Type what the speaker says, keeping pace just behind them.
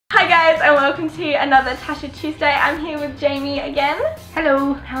guys, and welcome to another Tasha Tuesday. I'm here with Jamie again.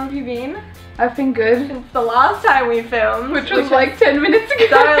 Hello. How have you been? I've been good. Since the last time we filmed. Which was like 10 minutes ago.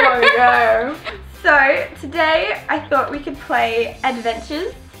 So long ago. So, today I thought we could play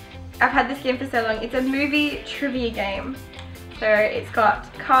Adventures. I've had this game for so long. It's a movie trivia game. So, it's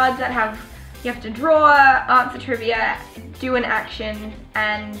got cards that you have to draw, answer trivia, do an action,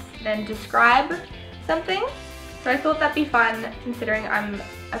 and then describe something. So I thought that'd be fun considering I'm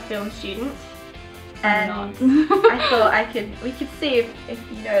a film student. And I thought we could see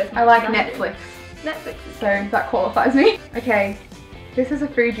if you know as much I like as Netflix. Netflix is so that qualifies me. Okay, this is a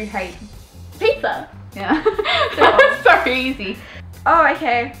food you hate. pizza. Yeah. That's so easy. Oh,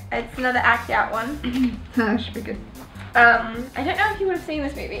 okay. It's another act out one. That should be good. I don't know if you would have seen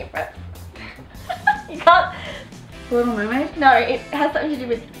this movie, but you can't. Little Mermaid? No, it has something to do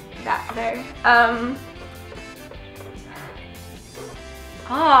with that though.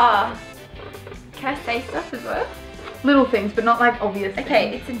 Can I say stuff as well? Little things, but not like obvious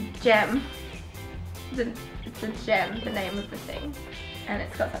Okay, things. it's a gem. It's a gem, the name of the thing. And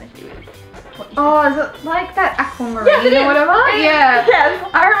it's got something to do with what you Oh, is it like that aquamarine Yes, it or is. whatever? Yeah. Yes.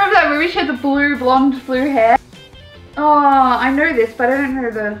 I remember that movie, she had the blonde blue hair. Oh, I know this, but I don't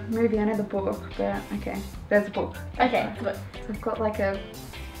know the movie. I know the book, but okay. There's a book. Okay, look. So I've got like a...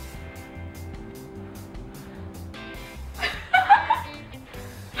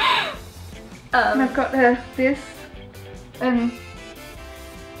 and I've got this, and...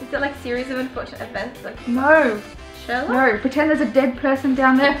 Is it like series of unfortunate events? Like No, Sherlock? no, pretend there's a dead person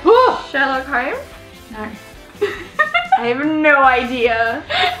down there. Sherlock Holmes? No. I have no idea.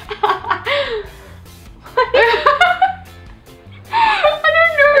 I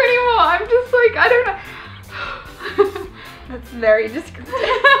don't know anymore. I'm just like, I don't know. That's very disgusting.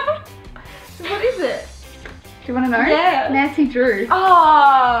 What is it? Do you want to know? Yeah. Nancy Drew.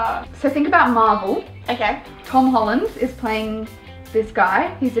 Oh. So think about Marvel. Okay. Tom Holland is playing this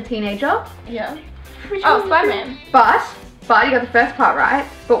guy. He's a teenager. Yeah. Which Oh, one? Spider-Man. But you got the first part right.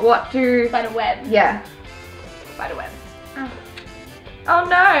 But what do... Spider-Web. Yeah. Spider-Web. Oh. Oh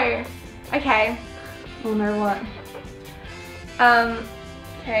no. Okay. Oh no, what?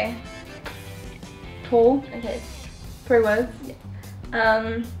 Okay. Tall. Okay. 3 words.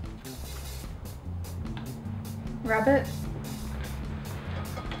 Rabbit.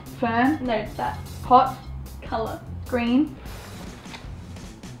 Fern. No, it's that. Hot. Colour. Green.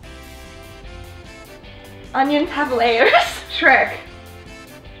 Onions have layers. Shrek.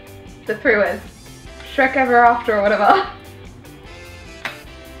 The 3 words. Shrek Ever After or whatever.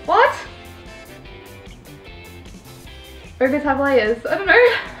 What? Ogres have layers. I don't know.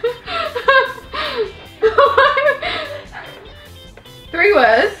 3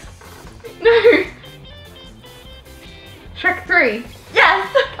 words. No. Shrek 3. Yes.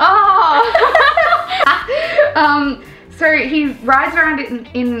 Oh. So he rides around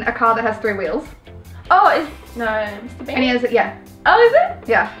in a car that has 3 wheels. Oh, no, Mr. Bean. And he has it, yeah. Oh, is it?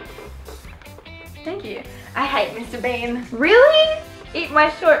 Yeah. Thank you. I hate Mr. Bean. Really? Eat my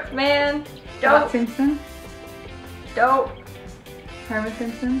shorts, man. Bart Dope. Simpson. Dope. Homer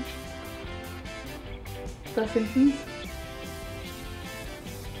Simpson. The Simpsons.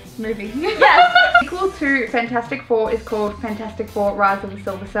 Movie. Yes. Sequel to Fantastic Four is called Fantastic Four: Rise of the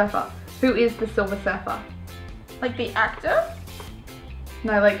Silver Surfer. Who is the Silver Surfer? Like the actor?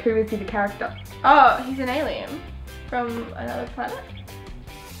 No, like who is he the character? Oh, he's an alien from another planet?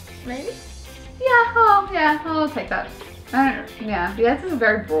 Maybe? Yeah, oh yeah, I'll take that. I don't, yeah, the answers are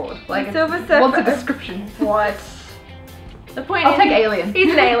very broad. Like, The Silver Surfer. what's a description? What? The point I'll is, take alien.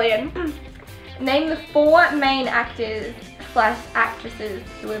 He's an alien. Name the 4 main actors / actresses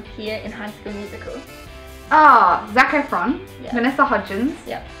who appear in High School Musical. Ah, Zac Efron, Yeah. Vanessa Hudgens,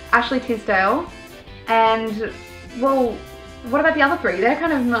 Yep. Ashley Tisdale, and, well, what about the other 3? They're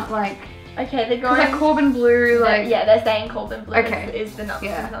kind of not like... Okay, they're 'cause, going... like Corbin Blue, like... yeah, they're saying Corbin Blue Okay. is the number.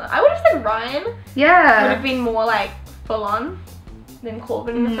 Yeah. I would have said Ryan. Would Yeah. have been more like full on than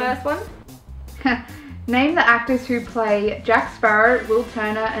Corbin in the first one. Name the actors who play Jack Sparrow, Will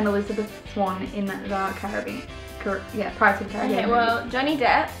Turner, and Elizabeth Swann in the Caribbean. Pirates of the Caribbean. Okay, well, Johnny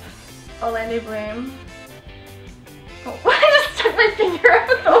Depp, Orlando Bloom. Oh, I just stuck my finger up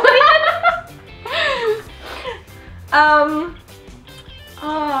the audience.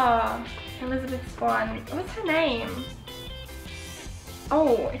 Elizabeth Swann. What's her name?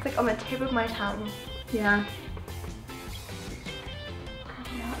 Oh, it's like on the tip of my tongue. Yeah.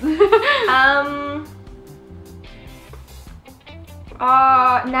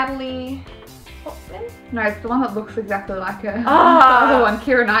 Natalie. Portman? No, it's the one that looks exactly like her. Ah. The other one,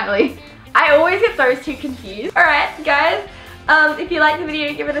 Keira Knightley. I always get those two confused. Alright, guys. If you like the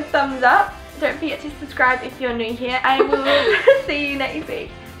video, give it a thumbs up. Don't forget to subscribe if you're new here. I will see you next week.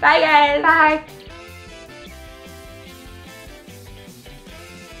 Bye guys. Bye.